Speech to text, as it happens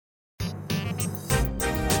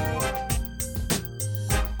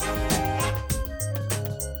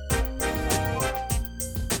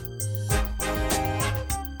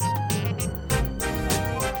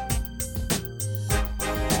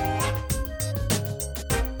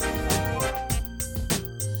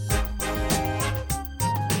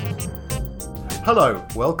Hello,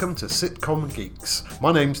 welcome to Sitcom Geeks.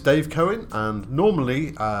 My name's Dave Cohen, and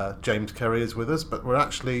normally James Kerry is with us, but we're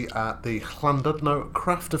actually at the Llandudno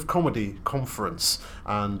Craft of Comedy Conference,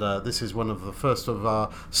 and this is one of the first of our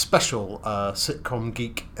special Sitcom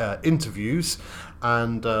Geek interviews.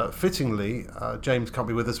 And fittingly, James can't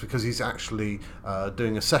be with us because he's actually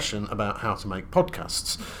doing a session about how to make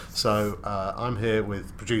podcasts. So I'm here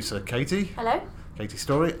with producer Katie. Hello. Katie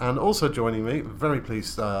Story, and also joining me, very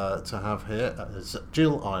pleased to have here, is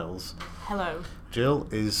Jill Isles. Hello. Jill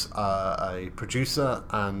is a producer,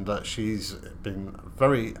 and she's been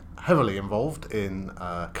very heavily involved in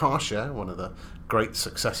Carshare, one of the great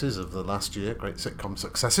successes of the last year, great sitcom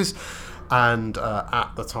successes, and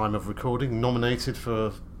at the time of recording, nominated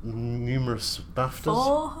for numerous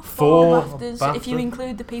BAFTAs. Four BAFTAs, if you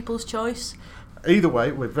include the People's Choice. Either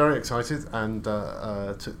way, we're very excited and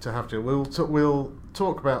to have Jill. We'll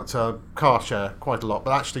talk about Carshare quite a lot,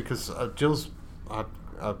 but actually, because Jill's had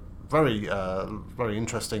a very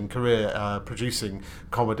interesting career producing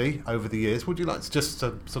comedy over the years. Would you like to just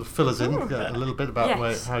sort of fill us in a little bit about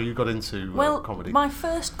how you got into comedy? My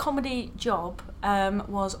first comedy job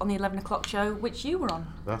was on the 11 o'clock show, which you were on.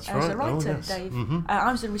 That's as a writer, yes. Dave. Mm-hmm.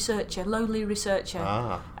 I was a researcher, lowly researcher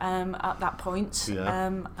at that point,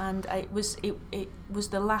 and it was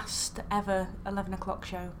the last ever 11 o'clock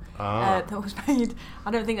show that was made.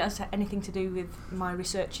 I don't think that's anything to do with my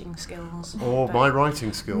researching skills or my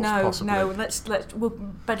writing skills. No, possibly. We'll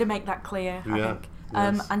better make that clear. I think.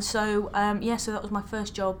 Yes. And so so that was my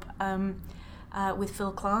first job. With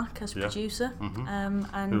Phil Clark as producer,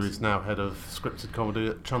 and who is now head of scripted comedy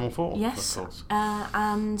at Channel 4. Yes, of course.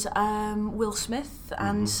 And Will Smith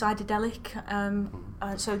and Psychedelic.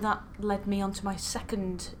 So that led me on to my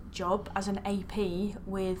second job as an AP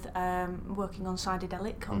with working on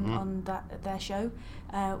Psychedelic on their show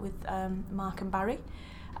with Mark and Barry,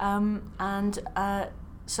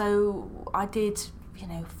 so I did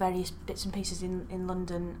various bits and pieces in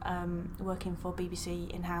London, working for BBC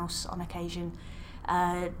in-house on occasion,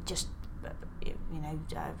 as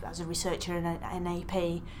a researcher and an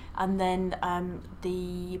AP, and then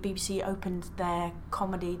the BBC opened their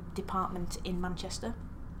comedy department in Manchester.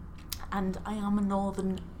 And I am a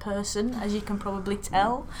northern person, as you can probably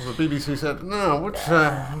tell. Well, the BBC said, no,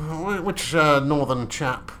 which northern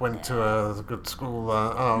chap went to a good school?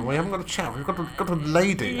 We haven't got a chap, we've got a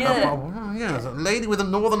lady. Yeah. A lady with a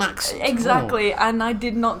northern accent. Exactly, and I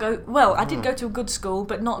did not go... Well, I did go to a good school,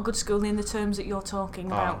 but not a good school in the terms that you're talking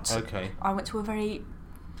about. Okay. I went to a very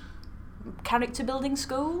character building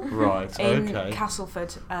school in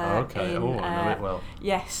Castleford. I know it well.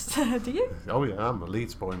 Yes. Do you? Oh yeah, I'm a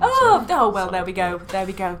Leeds boy myself. There we go.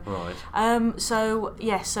 Right. So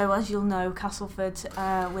as you'll know, Castleford,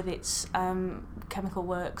 with its chemical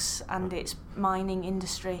works and its mining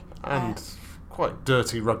industry, and quite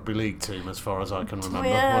dirty rugby league team as far as I can remember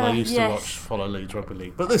when I used to follow Leeds rugby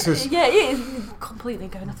league. But this is it is completely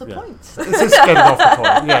going off the point. This is getting off the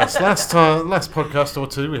point. Yes, last podcast or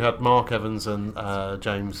two we had Mark Evans and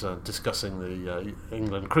James discussing the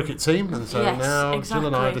England cricket team, and so now Jill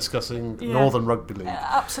and I are discussing Northern Rugby League.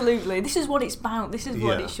 Absolutely, this is what it's about. This is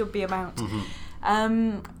what it should be about.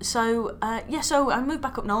 So I moved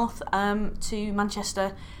back up north to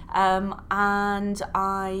Manchester, and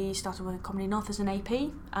I started working at Comedy North as an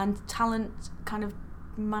AP and talent kind of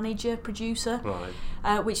manager, producer,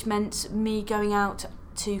 which meant me going out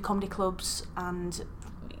to comedy clubs and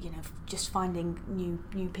just finding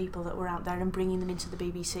new people that were out there and bringing them into the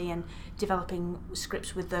BBC and developing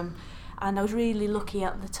scripts with them. And I was really lucky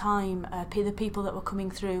at the time. The people that were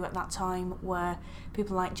coming through at that time were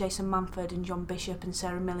people like Jason Manford and John Bishop and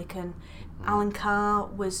Sarah Millican. Alan Carr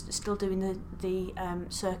was still doing the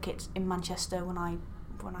circuit in Manchester when I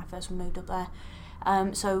first moved up there.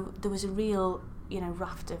 So there was a real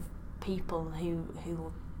raft of people who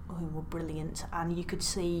were brilliant, and you could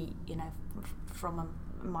see from a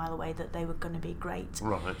mile away that they were going to be great.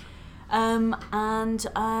 Right.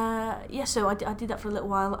 So I did that for a little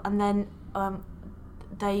while, and then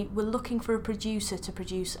they were looking for a producer to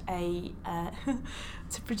produce a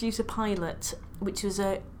pilot, which was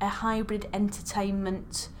a hybrid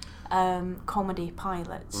entertainment comedy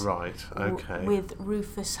pilot. Right. Okay. With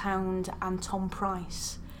Rufus Hound and Tom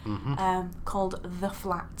Price, called The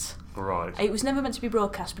Flat. Right. It was never meant to be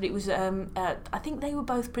broadcast, but it was. I think they were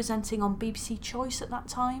both presenting on BBC Choice at that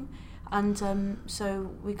time. And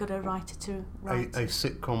so we got a writer to write a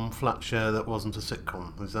sitcom flat share that wasn't a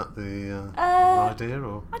sitcom. Is that the idea,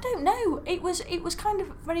 or I don't know. It was kind of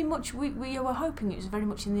very much. We were hoping it was very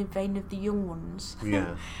much in the vein of The Young Ones.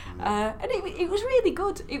 Yeah. And it was really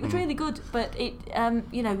good. It was really good. But it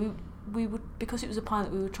we would, because it was a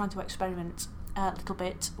pilot, we were trying to experiment a little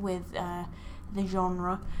bit with the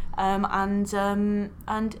genre, and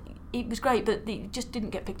it was great, but it just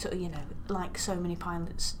didn't get picked up. Like so many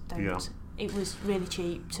pilots don't. Yeah. It was really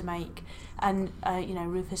cheap to make, and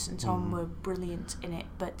Rufus and Tom were brilliant in it.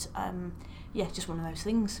 But just one of those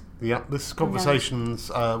things. Yeah, this conversations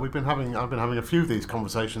I've been having a few of these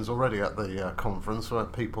conversations already at the conference, where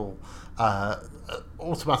people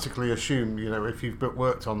automatically assume,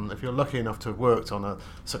 if you're lucky enough to have worked on a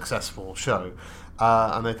successful show,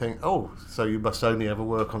 and they think, oh, so you must only ever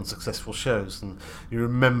work on successful shows, and you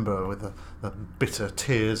remember with the bitter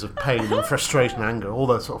tears of pain and frustration, anger, all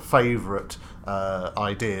those sort of favourite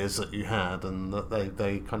ideas that you had, and that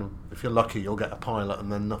they kind of, if you're lucky, you'll get a pilot,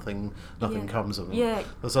 and then nothing comes of it. Yeah,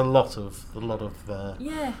 there's a lot of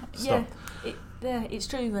stuff. It's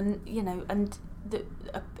true, and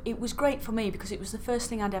it was great for me because it was the first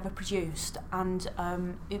thing I'd ever produced, and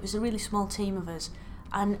it was a really small team of us.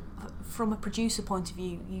 And from a producer point of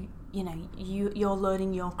view, you're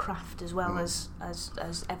learning your craft as well as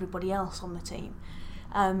everybody else on the team.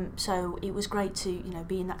 So it was great to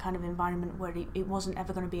be in that kind of environment where it wasn't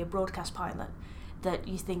ever going to be a broadcast pilot. That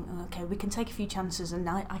you think, okay, we can take a few chances, and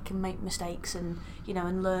I can make mistakes, and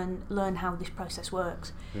and learn how this process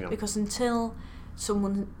works. Yeah. Because until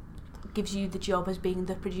someone gives you the job as being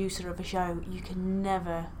the producer of a show, you can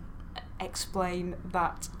never explain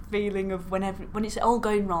that feeling of when it's all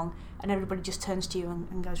going wrong and everybody just turns to you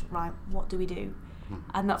and goes, right, what do we do?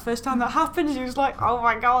 And that first time that happens, you're just like, oh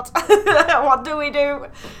my god, what do we do?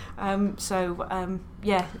 So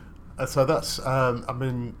that's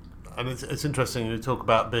and it's interesting you talk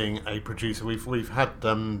about being a producer. We've had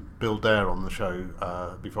Bill Dare on the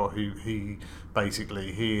show before. He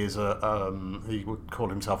basically he would call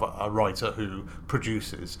himself a writer who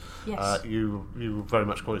produces. Yes. You very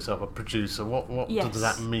much call yourself a producer. What Yes. does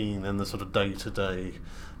that mean in the sort of day-to-day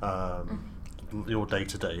your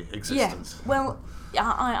day-to-day existence? Yeah. Well,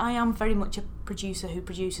 I am very much a producer who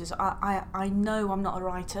produces. I know I'm not a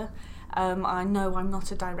writer. I know I'm not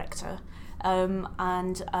a director.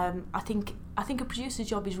 I think a producer's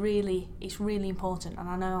job is really important, and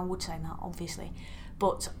I know I would say that obviously,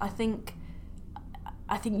 but I think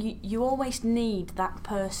you always need that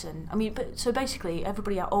person. I mean, so basically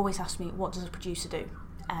everybody always asks me, what does a producer do?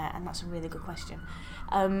 And that's a really good question.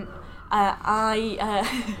 We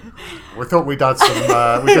thought we'd add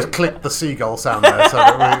some. We just clicked the seagull sound there,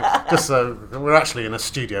 so we're actually in a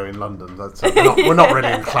studio in London. So we're not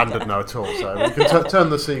really in Llandudno at all. So we can turn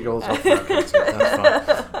the seagulls off now. That's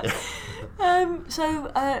fine.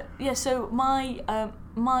 So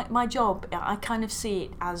my job, I kind of see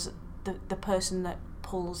it as the person that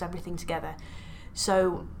pulls everything together.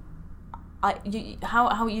 So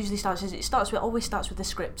how it usually starts is it always starts with a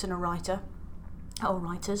script and a writer or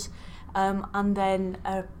writers, and then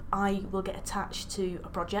I will get attached to a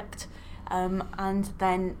project, and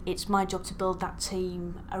then it's my job to build that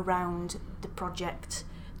team around the project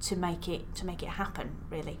to make it happen,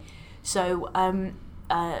 really. So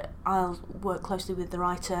I'll work closely with the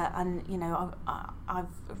writer, and I've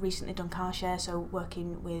recently done Car Share, so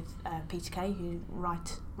working with Peter Kay, who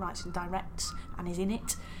writes and directs and is in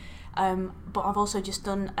it. But I've also just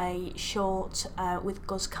done a short with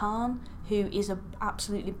Guz Khan, who is a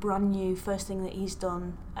absolutely brand new, first thing that he's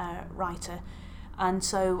done, writer, and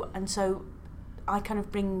so I kind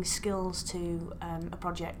of bring skills to a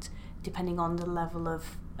project depending on the level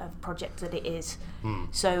of project that it is.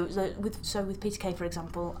 So with Peter Kay, for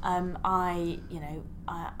example, I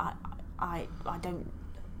don't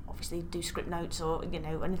obviously do script notes or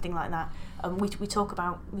anything like that. We talk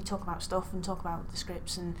about stuff and talk about the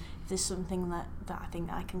scripts, and if there's something that I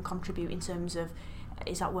think I can contribute in terms of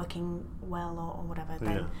is that working well or whatever,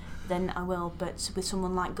 then I will. But with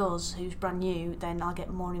someone like Guz, who's brand new, then I'll get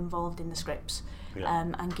more involved in the scripts,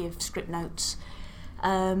 and give script notes,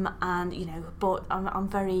 but I'm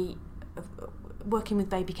very working with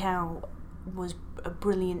Baby Cow was a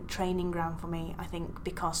brilliant training ground for me, I think,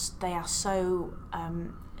 because they are so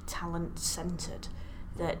talent centred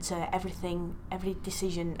that every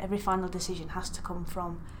final decision has to come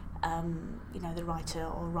from the writer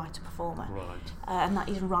or writer performer, right? And that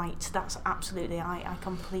is right. That's absolutely. I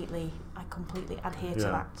completely adhere to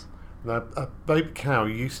that. Now, Baby Cow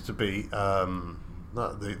used to be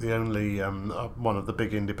the only one of the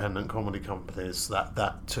big independent comedy companies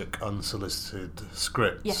that took unsolicited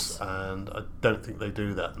scripts. Yes. And I don't think they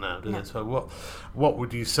do that now, do No. they? So what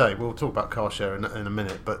would you say? We'll talk about Car Share in a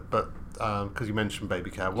minute, but because you mentioned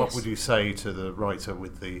Baby Cow, what Yes. would you say to the writer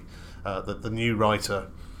with the new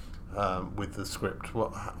writer with the script?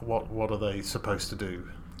 What are they supposed to do?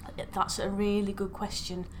 That's a really good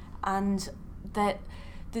question, and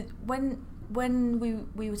when when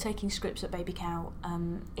we were taking scripts at Baby Cow,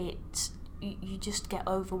 you just get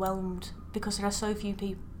overwhelmed because there are so few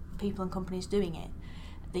people and companies doing it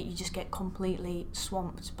that you just get completely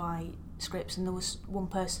swamped by scripts. And there was one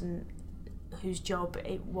person whose job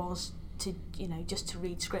it was to, just to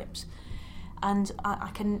read scripts. And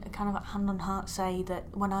I can kind of hand on heart say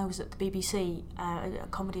that when I was at the BBC,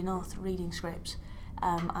 at Comedy North, reading scripts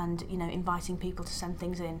and inviting people to send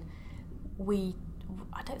things in,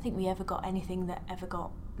 I don't think we ever got anything that ever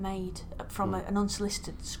got made from an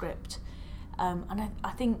unsolicited script. And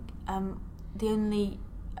I think the only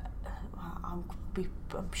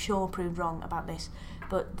I'm sure proved wrong about this,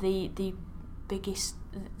 but the biggest,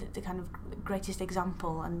 the kind of greatest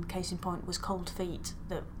example and case in point was Cold Feet,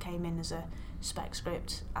 that came in as a spec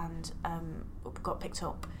script and got picked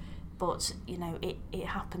up, but it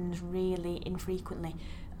happens really infrequently.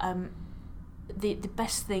 The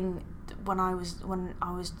best thing when I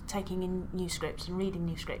was taking in new scripts and reading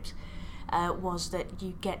new scripts was that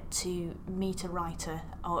you get to meet a writer,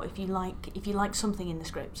 or if you like something in the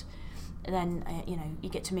script, then you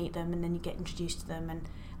get to meet them and then you get introduced to them, and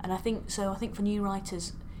I think for new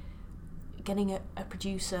writers, getting a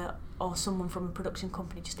producer or someone from a production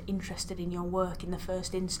company just interested in your work in the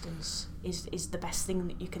first instance is the best thing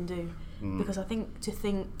that you can do. Because I think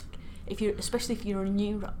especially if you're a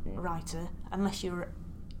new writer, unless you're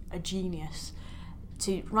a genius,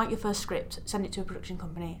 to write your first script, send it to a production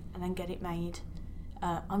company, and then get it made.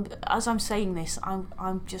 As I'm saying this,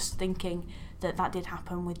 I'm just thinking that did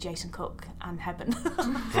happen with Jason Cook and Heben.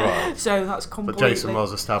 Right. So that's completely. But Jason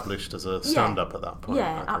was established as a stand-up at that point.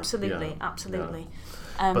 Yeah, absolutely.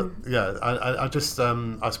 Yeah. But yeah, I just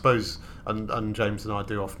I suppose, and James and I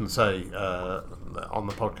do often say on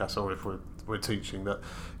the podcast, or if we're teaching, that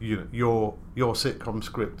your sitcom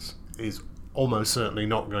script is almost certainly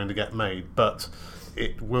not going to get made, but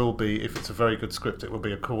it will be, if it's a very good script, it will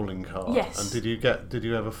be a calling card. Yes. And did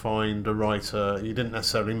you ever find a writer, you didn't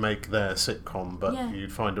necessarily make their sitcom, but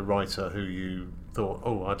you'd find a writer who you thought,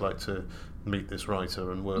 I'd like to meet this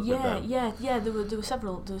writer and work with them? Yeah. There were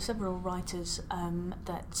several writers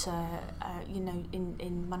that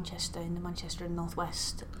in Manchester, in the Manchester and North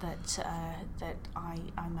West, that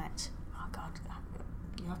I met. Oh God.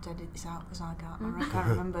 You have to edit this out because I can't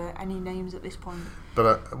remember any names at this point.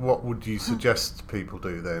 But what would you suggest people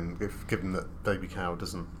do then, given that Baby Cow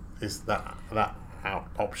is that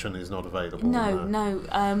option is not available? No.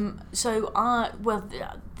 So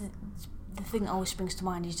the thing that always springs to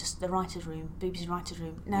mind is just the writers' room, BBC writers'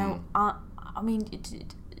 room. Now, I mean,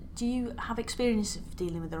 do you have experience of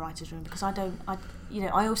dealing with the writers' room? Because I don't. I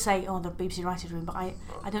always say, the BBC writers' room, but I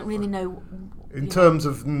don't really know. In terms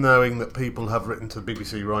of knowing that people have written to the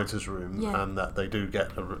BBC writers' room and that they do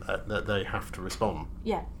get that they have to respond.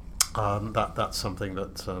 Yeah. That's something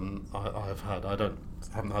that I've had. I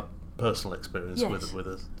haven't had personal experience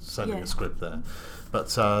with sending a script there,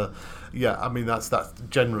 but I mean that's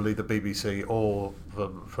generally the BBC, or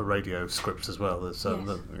for radio scripts as well. There's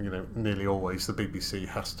nearly always the BBC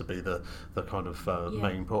has to be the kind of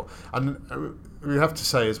main port, and we have to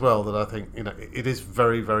say as well that I think it is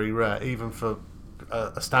very, very rare, even for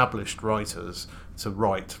established writers, to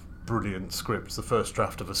write brilliant scripts. The first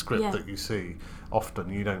draft of a script that you see, often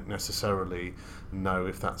you don't necessarily know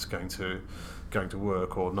if that's going to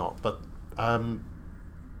work or not. But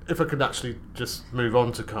if I could actually just move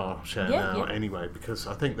on to car share now anyway, because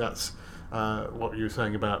I think that's what you were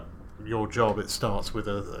saying about your job. It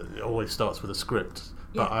always starts with a script.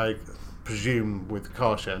 But I presume with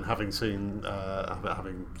car share, and having seen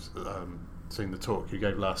seen the talk you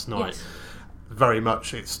gave last night, very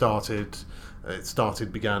much it started,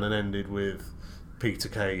 began and ended with Peter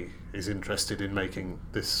Kay is interested in making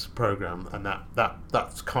this programme, and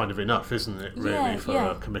that's kind of enough, isn't it, really, for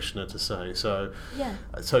a commissioner to say. So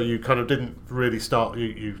you kind of didn't really start,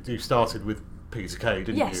 you started with Peter Kay,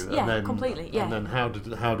 didn't you? And then, completely, And then how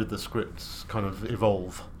did the scripts kind of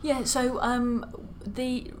evolve? Yeah, so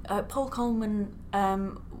the Paul Coleman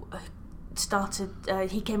started,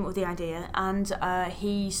 he came up with the idea, and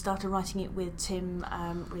he started writing it with Tim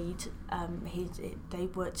Reed. They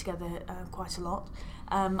worked together quite a lot,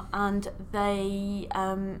 and they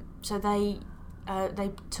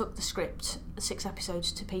took the script, 6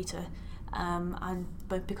 episodes, to Peter,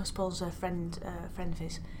 but because Paul's a friend of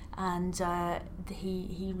his, and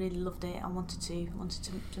he really loved it and wanted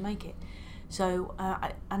to make it. So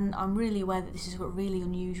and I'm really aware that this is a really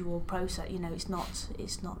unusual process. It's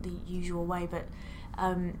not the usual way, but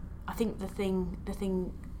I think the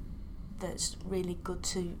thing that's really good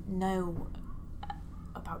to know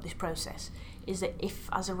about this process is that if,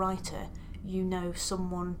 as a writer, you know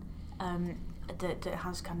someone that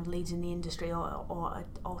has kind of leads in the industry or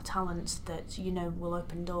talents that will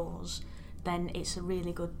open doors, then it's a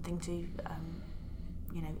really good thing to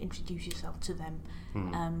introduce yourself to them,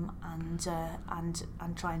 and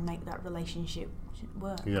try and make that relationship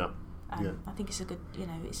work. I think it's a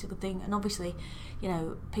good thing, and obviously,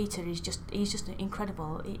 Peter he's just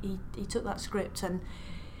incredible. He took that script, and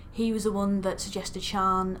he was the one that suggested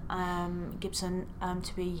Sian Gibson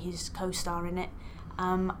to be his co-star in it,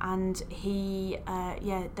 and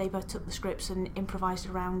they both took the scripts and improvised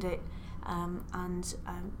around it,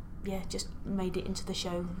 just made it into the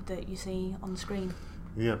show that you see on the screen.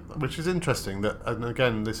 Yeah, which is interesting. And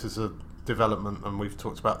again, this is a development, and we've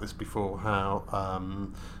talked about this before. How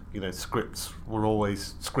scripts were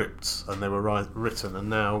always scripts, and they were written. And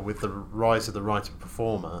now, with the rise of the writer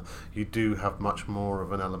performer, you do have much more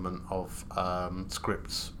of an element of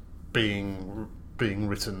scripts being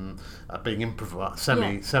written, being improvised,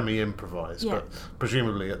 semi improvised. Yeah. But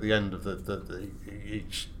presumably, at the end of the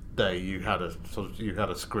each day, you had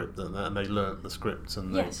a script, and they learnt the script,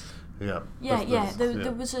 and yes. There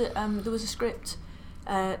was a script.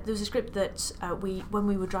 There was a script that when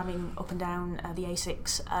we were driving up and down the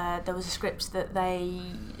A6, there was a script that they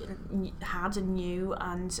had and knew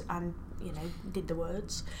and did the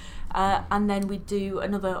words, and then we'd do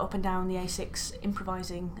another up and down the A6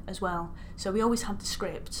 improvising as well. So we always had the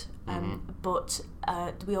script, but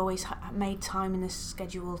we always made time in the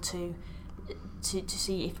schedule to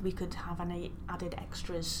see if we could have any added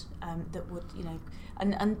extras that would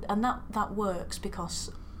and that works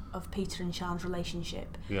because of Peter and Sian's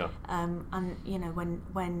relationship. Yeah. And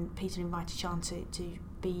when Peter invited Sian to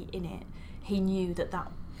be in it, he knew that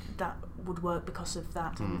would work because of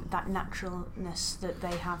that that naturalness that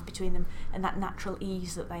they have between them, and that natural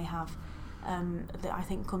ease that they have, that I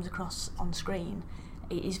think comes across on screen.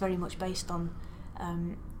 It is very much based on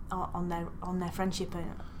their friendship,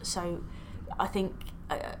 so I think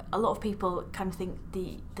a lot of people kind of think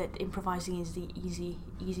that improvising is the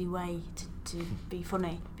easy way to be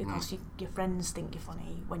funny, because your friends think you're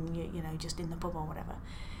funny when you're just in the pub or whatever.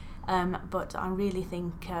 But I really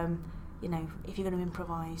think if you're going to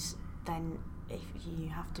improvise, then if you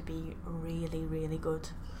have to be really, really good,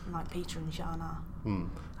 like Peter and Sian are.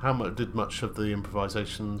 How much of the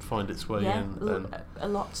improvisation find its way in? Then? A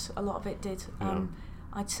lot of it did. Yeah.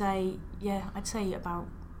 I'd say about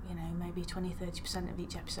maybe 20-30% of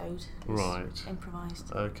each episode is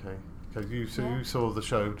improvised. Okay. You saw the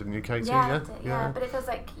show, didn't you, Katie? Yeah, but it feels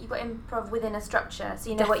like you've got improv within a structure, so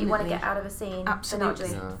you know what you want to get out of a scene. Absolutely.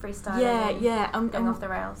 So not just freestyling. Going off the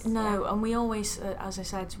rails. No, and we always, as I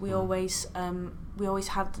said, we always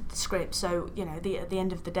had the script. So at the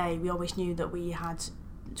end of the day, we always knew that we had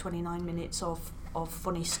 29 minutes of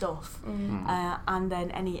funny stuff, and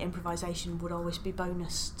then any improvisation would always be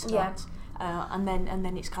bonus to that. And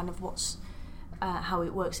then it's kind of what's how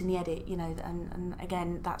it works in the edit, and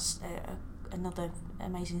again that's another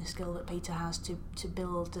amazing skill that Peter has to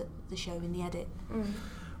build the show in the edit.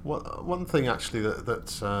 One thing actually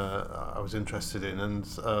that I was interested in, and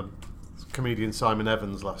comedian Simon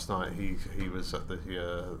Evans last night, he was at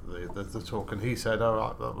the talk, and he said,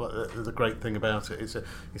 the great thing about it is,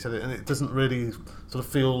 he said, and it doesn't really sort of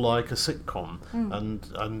feel like a sitcom,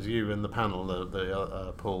 and you in the panel,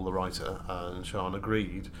 the Paul the writer and Sian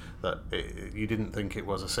agreed that you didn't think it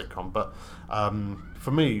was a sitcom, but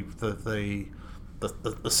for me the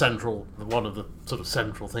central, one of the sort of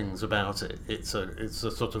central things about it, it's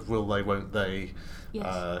a sort of will they won't they,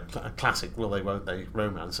 a classic will they won't they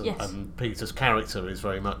romance, and Peter's character is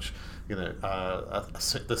very much a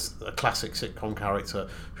classic sitcom character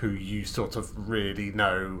who you sort of really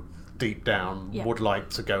know deep down would like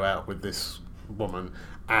to go out with this woman,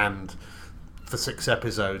 and for 6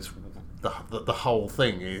 episodes the whole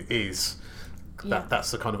thing is that's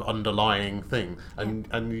the kind of underlying thing,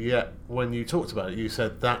 and yet when you talked about it, you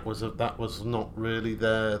said that was not really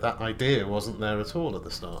there. That idea wasn't there at all at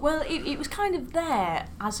the start. Well, it was kind of there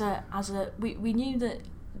as a we knew that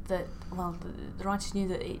the writers knew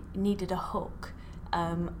that it needed a hook,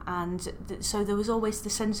 so there was always the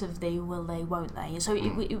sense of the will they won't they, and so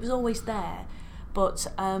it was always there, but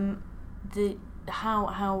the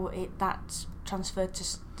how that transferred to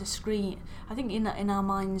the screen, I think in our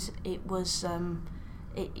minds it was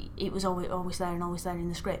it was always there and always there in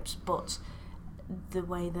the scripts, but the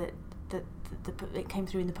way that it came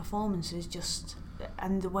through in the performances, just,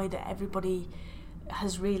 and the way that everybody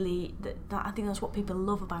has really that I think that's what people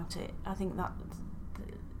love about it. I think that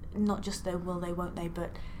not just the will they won't they,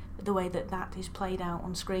 but the way that is played out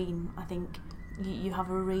on screen, I think you have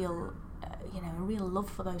a real a real love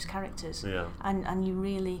for those characters, and you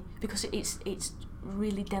really, because it's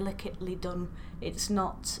really delicately done. It's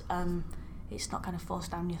not kind of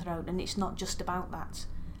forced down your throat, and it's not just about that.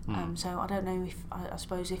 So I don't know if I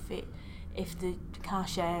suppose if the car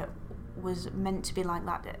share was meant to be like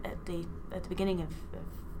that at the beginning of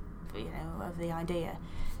the idea,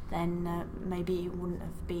 then maybe it wouldn't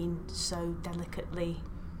have been so delicately,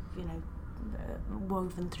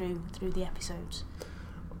 woven through the episodes.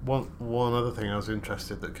 One other thing I was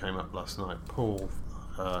interested that came up last night. Paul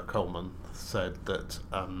Coleman said that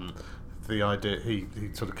the idea he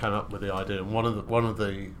sort of came up with the idea, and one of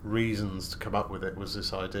the reasons to come up with it was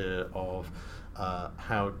this idea of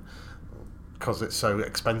how, because it's so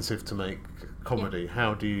expensive to make comedy,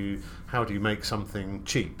 how do you make something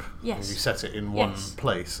cheap? Yes. You set it in one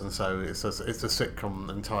place, and so it's a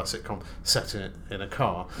sitcom, entire sitcom set in a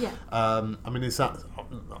car. Yeah. I mean, is that?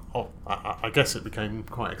 I guess it became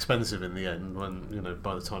quite expensive in the end when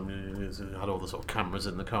by the time you had all the sort of cameras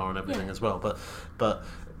in the car and everything as well. But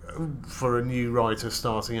for a new writer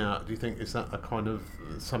starting out, do you think is that a kind of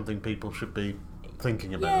something people should be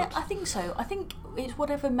thinking about? Yeah, I think so. I think it's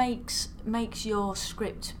whatever makes your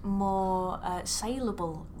script more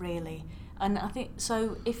saleable, really. And I think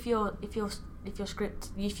so. If your script,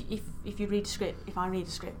 if you read a script, if I read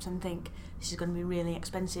a script and think this is going to be really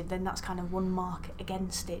expensive, then that's kind of one mark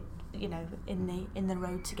against it. In the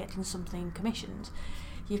road to getting something commissioned,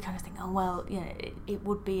 you kind of think, oh well, it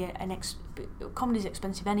would be comedy's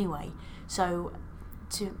expensive anyway. So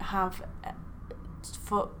to have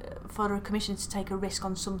for a commission to take a risk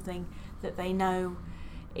on something that they know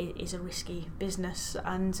is a risky business,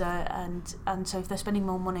 and so if they're spending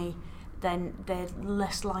more money, then they're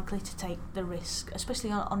less likely to take the risk,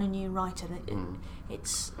 especially on a new writer.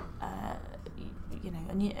 It's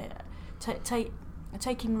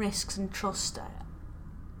taking risks and trust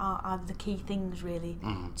are the key things really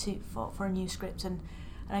for a new script, and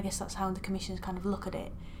I guess that's how the commissioners kind of look at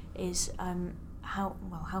it, is how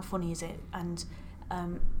funny is it, and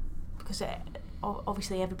because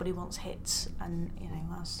obviously everybody wants hits, and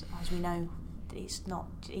as we know, it's not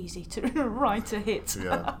easy to write a hit.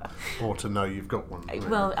 Yeah, or to know you've got one. Really.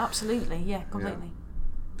 Well, absolutely, yeah, completely.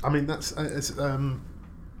 Yeah. I mean, that's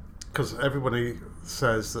because everybody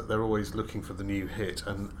says that they're always looking for the new hit,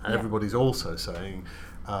 and everybody's also saying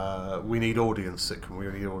we need audience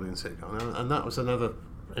sitcom, and that was another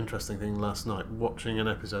interesting thing last night, watching an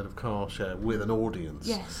episode of Car Share with an audience.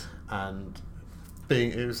 Yes. And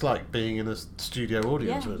it was like being in a studio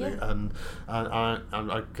audience, really. Yeah. And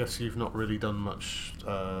I guess you've not really done much.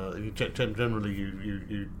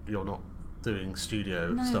 Generally, you're not doing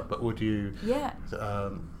studio stuff, but would you? Yeah.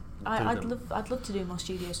 I'd love to do more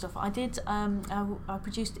studio stuff. I did. I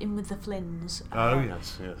produced In with the Flynns.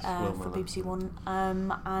 Yes. For BBC One,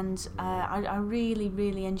 and I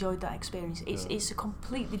really enjoyed that experience. It's a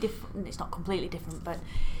completely different. It's not completely different, but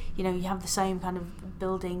you have the same kind of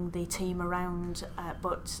building the team around,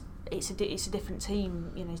 but it's a different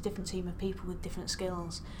team. It's a different team of people with different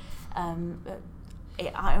skills. I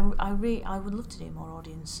would love to do more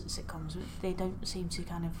audience sitcoms. They don't seem to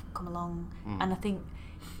kind of come along, and I think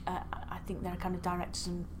there are kind of directors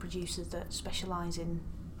and producers that specialise in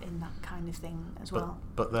that kind of thing as well.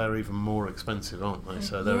 But they're even more expensive, aren't they?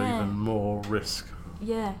 So they're even more risk.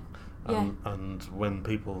 Yeah. And when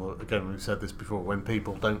people, again, we've said this before, when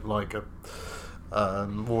people don't like a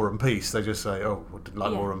War and Peace, they just say, "Oh, I didn't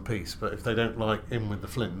like War and Peace." But if they don't like In with the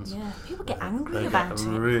Flynns, people get angry about it.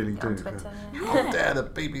 Really do. On Twitter, How dare the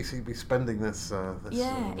BBC be spending this? Money,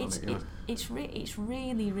 it's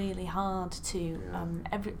really hard to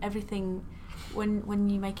everything. When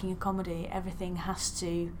you're making a comedy, everything has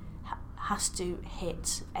to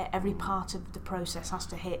hit. Every part of the process has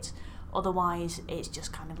to hit. Otherwise, it's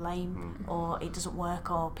just kind of lame, or it doesn't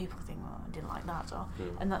work, or people think, "Oh, I didn't like that,"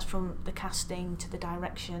 and that's from the casting to the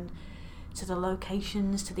direction, to the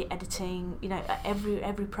locations, to the editing.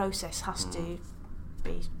 Every process has to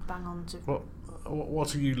be bang on. To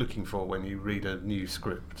what are you looking for when you read a new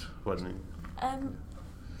script?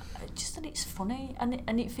 Just that it's funny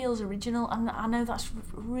and it feels original. And I know that's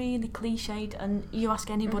really cliched. And you ask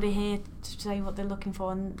anybody here to say what they're looking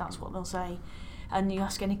for, and that's what they'll say. And you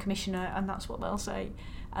ask any commissioner, and that's what they'll say.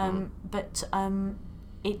 But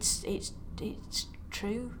it's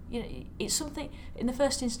true. It's something. In the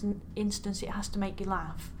first instance, it has to make you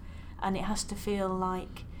laugh, and it has to feel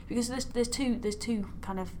like, because there's two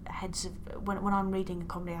kind of heads of when I'm reading a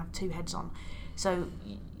comedy, I have two heads on. So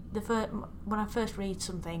when I first read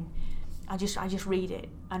something, I just read it,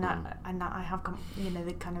 and I have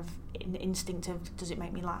the kind of instinct of, does it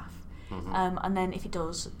make me laugh? And then if it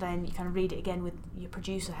does, then you kind of read it again with your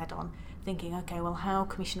producer head on, thinking, okay, well, how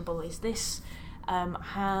commissionable is this?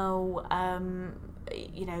 how are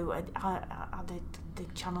the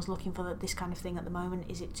channels looking for this kind of thing at the moment?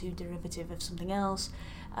 Is it too derivative of something else?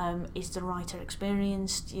 Is the writer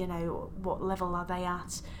experienced? What level are they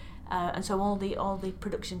at? And so all the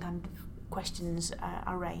production kind of questions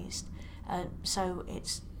are raised. So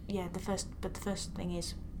it's the first thing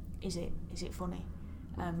is it funny?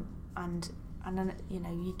 And then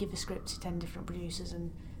you give a script to 10 different producers,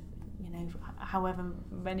 and however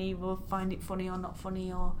many will find it funny or not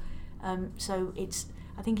funny, or so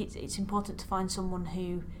I think it's important to find someone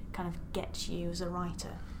who kind of gets you as a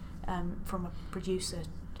writer from a producer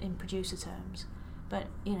in producer terms. But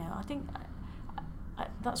I think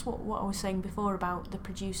that's what I was saying before about the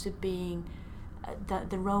producer being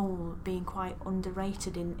the role being quite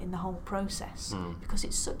underrated in the whole process, because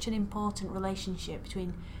it's such an important relationship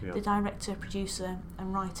between the director, producer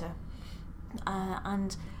and writer,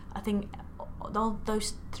 and I think all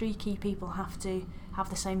those three key people have to have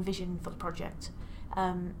the same vision for the project.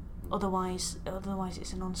 Otherwise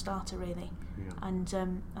it's a non-starter really. And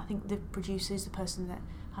I think the producer is the person that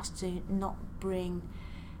has to not bring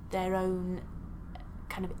their own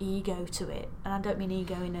kind of ego to it, and I don't mean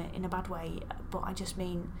ego in a bad way, but I just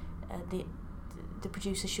mean the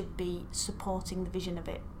producer should be supporting the vision of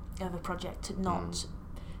a project, not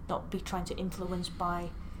be trying to influence by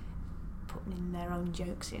putting in their own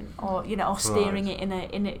jokes in, or or steering it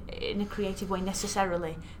in a creative way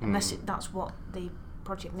necessarily, unless that's what the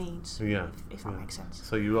project needs. If that makes sense.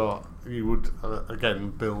 So you would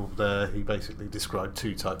again, Bill there, he basically described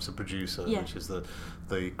two types of producer, which is the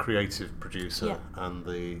creative producer and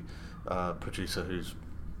the producer who's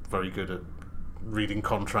very good at reading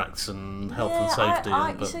contracts and health and safety.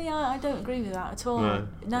 I don't agree with that at all.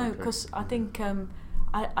 No, because I think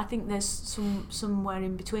I think there's somewhere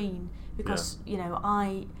in between, because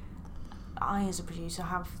I as a producer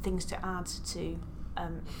have things to add to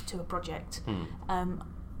a project,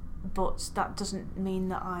 but that doesn't mean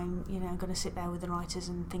that I'm going to sit there with the writers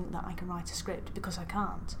and think that I can write a script, because I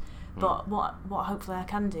can't. But what hopefully I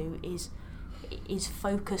can do is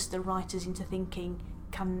focus the writers into thinking,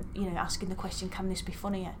 asking the question, can this be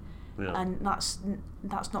funnier? And that's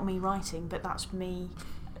not me writing, but that's me.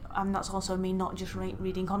 And that's also me not just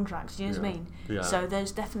reading contracts. Do you know what I mean? So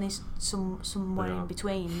there's definitely somewhere in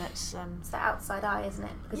between that's. It's the outside eye, isn't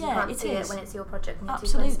it? Because you can't see it when it's your project and you're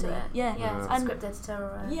absolutely too close to it. Yeah. It's a script editor.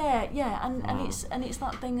 Or and it's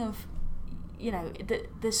that thing of,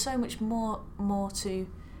 there's so much more to,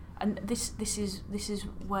 and this is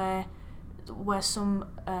where some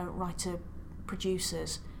writer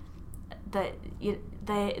producers that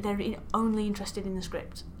they're only interested in the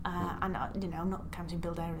script, and I'm not counting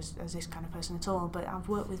Bill Dare as this kind of person at all, but I've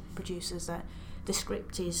worked with producers that the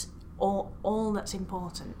script is all that's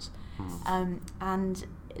important, and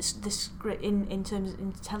the script in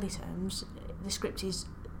tele terms, the script is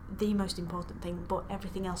the most important thing, but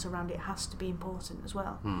everything else around it has to be important as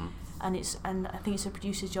well. And I think it's a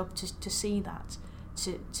producer's job to see that,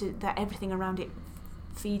 to that everything around it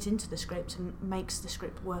feeds into the script and makes the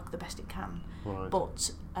script work the best it can.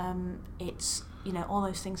 But it's all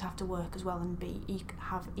those things have to work as well and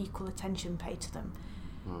have equal attention paid to them.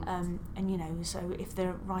 And so if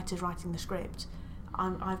the writer's writing the script,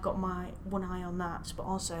 I've got my one eye on that, but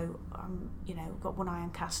also got one eye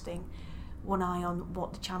on casting, one eye on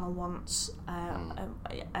what the channel wants,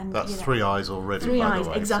 and that's 3 eyes already. 3 eyes,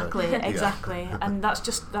 way, exactly, and that's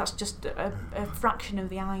just a fraction of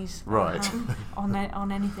the eyes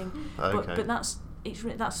on anything. But that's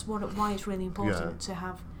why it's really important to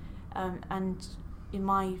have, and in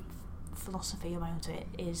my philosophy about it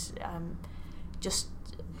is just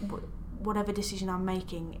whatever decision I'm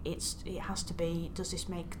making, it has to be, does this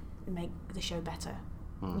make the show better?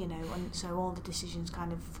 And so all the decisions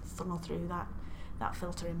kind of funnel through that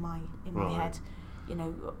filter in my head.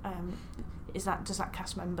 Does that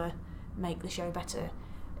cast member make the show better?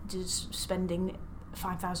 Does spending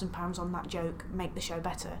 £5,000 on that joke make the show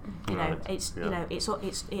better?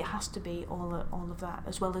 It has to be all of that,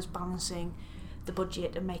 as well as balancing the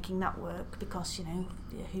budget and making that work, because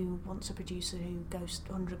who wants a producer who goes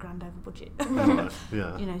 100 grand over budget?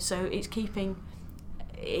 So it's keeping.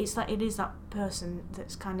 It is that person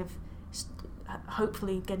that's kind of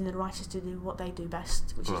hopefully getting the writers to do what they do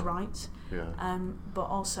best, which is write, but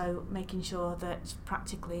also making sure that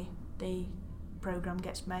practically the programme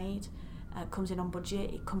gets made, comes in on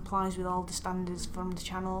budget, it complies with all the standards from the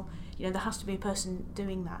channel. There has to be a person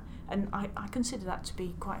doing that, and I consider that to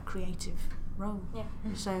be quite a creative role.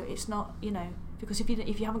 So it's not, because if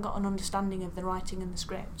you haven't got an understanding of the writing and the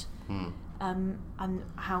script, and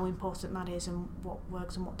how important that is and what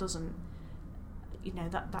works and what doesn't,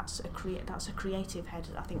 that's a creative head,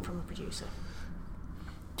 I think, from a producer.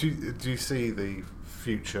 Do you see the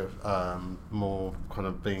future more kind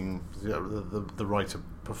of being the writer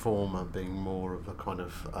performer being more of a kind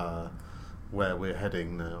of where we're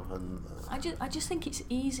heading now? And I just think it's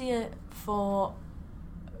easier for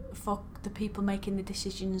the people making the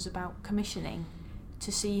decisions about commissioning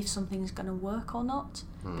to see if something's going to work or not.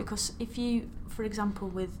 Because if you, for example,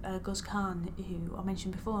 with Guz Khan, who I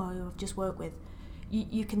mentioned before, who I've just worked with,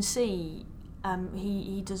 you can see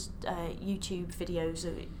he does YouTube videos,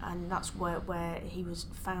 and that's where he was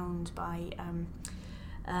found by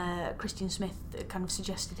Christian Smith, kind of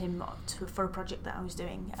suggested him for a project that I was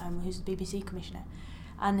doing, who's the BBC commissioner,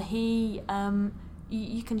 and he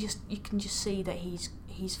you can just see that he's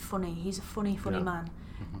funny. He's a funny man,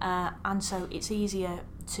 and so it's easier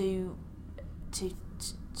to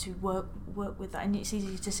work with that, and it's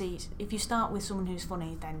easy to see if you start with someone who's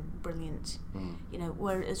funny, then brilliant.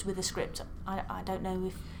 Whereas with a script, I don't know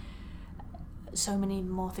if so many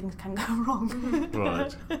more things can go wrong.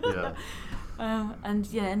 Right. Yeah. And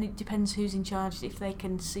it depends who's in charge, if they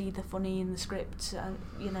can see the funny in the script,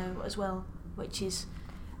 as well, which is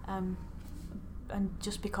and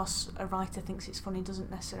just because a writer thinks it's funny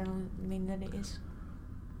doesn't necessarily mean that it is.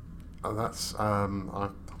 And that's I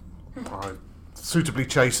suitably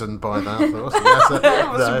chastened by that. It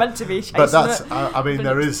wasn't meant to be chastened. But that's,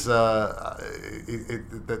 there is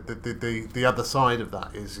the other side of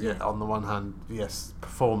that is, on the one hand, yes,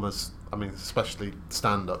 performers, especially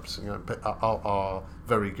stand-ups, are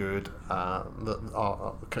very good,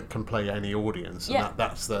 can play any audience, and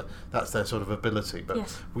that's their sort of ability.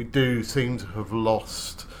 But we do seem to have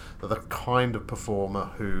lost the kind of performer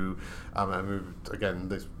who, again,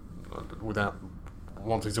 without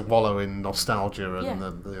wanting to wallow in nostalgia, and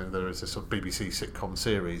there is this sort of BBC sitcom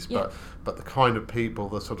series, but the kind of people,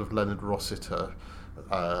 the sort of Leonard Rossiter,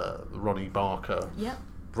 Ronnie Barker,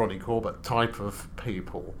 Ronnie Corbett type of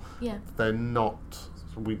people, they're not.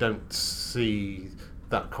 We don't see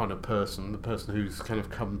that kind of person, the person who's kind of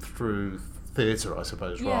come through theatre, I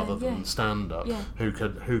suppose, rather than stand-up, who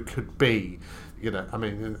could be,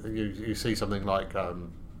 you see something like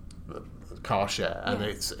Car Share, and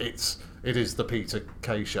it is the Peter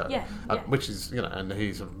Kay show, which is, and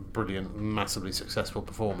he's a brilliant, massively successful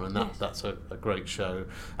performer, and that's a great show,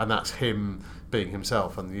 and that's him being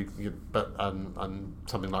himself. And and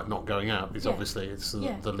something like Not Going Out is obviously it's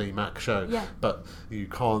the Lee Mack show, but you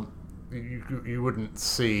can't, you wouldn't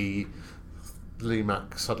see Lee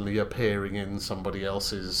Mack suddenly appearing in somebody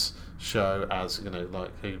else's show as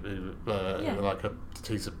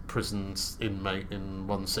he's a prison inmate in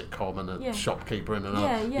one sitcom and a shopkeeper in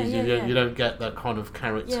another. You don't get that kind of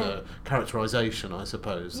characterization, I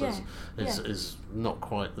suppose. Is not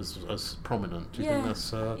quite as prominent. Do you think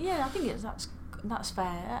that's? I think that's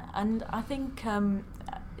fair, and I think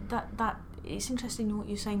that it's interesting what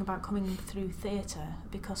you're saying about coming through theatre,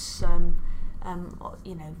 because I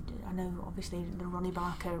know obviously the Ronnie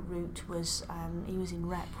Barker route was he was in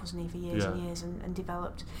rep, wasn't he, for years and years, and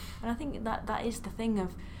developed, and I think that is the thing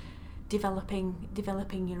of developing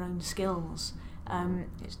your own skills.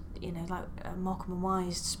 Morecambe and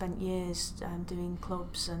Wise spent years doing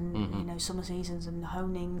clubs and summer seasons and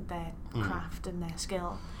honing their craft and their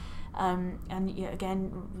skill. And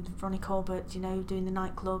again with Ronnie Corbett, doing the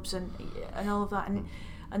nightclubs and all of that,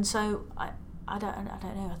 and so I don't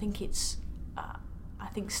know. I think it's I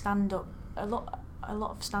think stand-up, a lot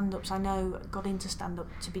of stand-ups I know got into stand-up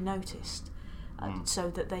to be noticed, so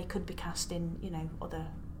that they could be cast in other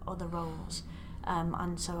roles,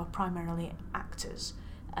 and so are primarily actors,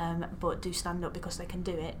 but do stand-up because they can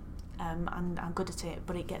do it, and are good at it,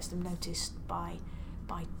 but it gets them noticed by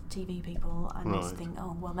TV people, and think,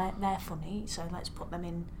 oh well, they're funny, so let's put them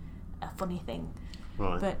in a funny thing.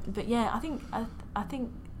 But I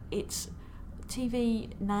think it's TV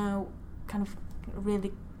now kind of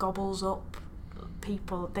really gobbles up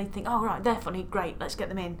people. They think, oh right, they're funny, great, let's get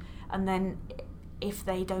them in, and then if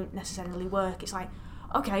they don't necessarily work, it's like,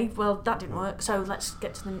 okay, well that didn't work, so let's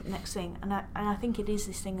get to the next thing. And I think it is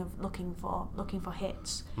this thing of looking for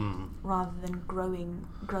hits, rather than growing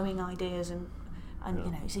ideas, and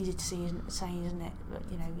it's easy to say, isn't it?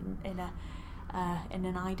 In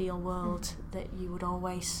an ideal world, that you would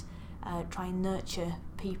always try and nurture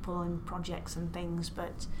people and projects and things,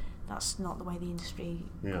 but that's not the way the industry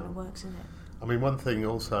kind of works, is it? One thing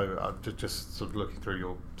also, just sort of looking through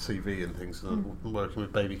your CV and things, working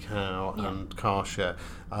with Baby Cow and Car Share,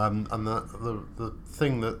 and the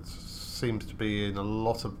thing that seems to be in a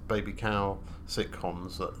lot of Baby Cow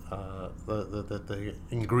sitcoms, that the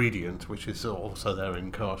ingredient, which is also there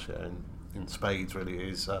in Car Share, in spades really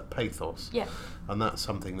is pathos. Yeah. And that's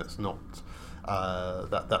something that's not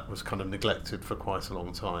that was kind of neglected for quite a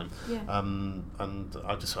long time. Yeah. And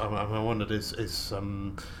I wondered, is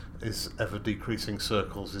ever decreasing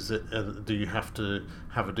circles? Is it? Do you have to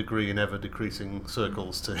have a degree in ever decreasing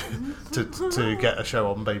circles to get a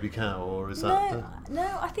show on Baby Cow, or is that?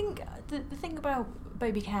 No. I think the thing about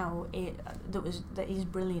Baby Cow that is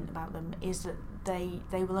brilliant about them is that they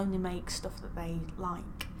will only make stuff that they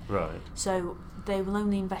like. Right. So they will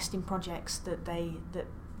only invest in projects that they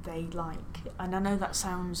like, and I know that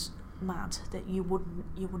sounds mad that you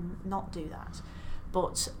wouldn't not do that.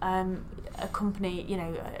 But a company,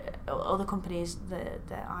 other companies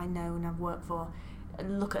that I know and I've worked for,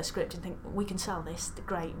 look at a script and think, we can sell this,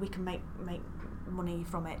 great, we can make money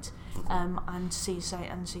from it, and see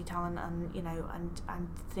talent, and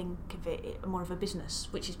think of it more of a business,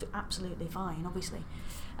 which is absolutely fine, obviously.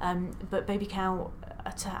 But Baby Cow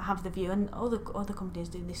to have the view, and other companies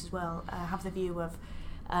do this as well, have the view of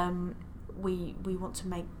we want to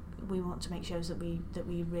make shows that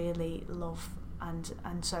we really love.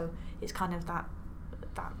 And so it's kind of that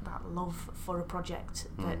love for a project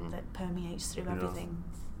that permeates through everything.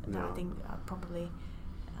 That I think probably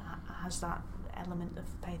has that element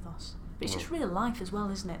of pathos. But it's just real life as well,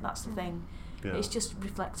 isn't it? That's the thing. Yeah. It's just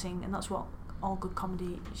reflecting, and that's what all good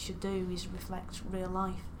comedy should do, is reflect real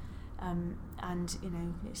life. And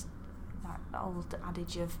it's that old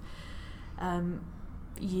adage of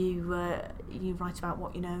you write about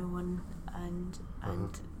what you know, and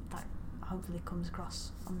that hopefully comes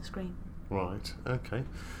across on the screen. Right. Okay.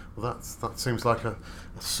 Well, that seems like a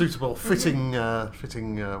suitable, fitting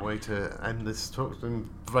way to end this talk. It's been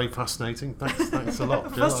very fascinating. Thanks a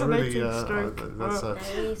lot, Jill. Fascinating stroke.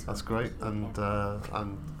 That's great, and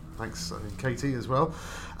thanks, Katie, as well.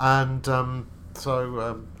 And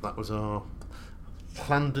so that was our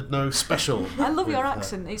Llandudno special. I love your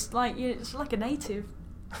accent. It's like a native.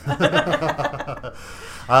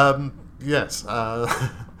 Yes,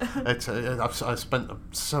 I spent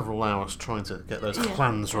several hours trying to get those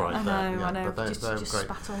clans right. I know. But just great.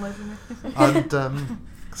 spat all over me. And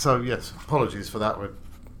so yes, apologies for that with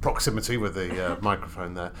proximity with the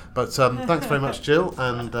microphone there. But thanks very much, Jill,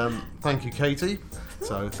 and thank you, Katie.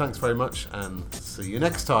 So thanks very much, and see you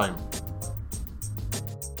next time.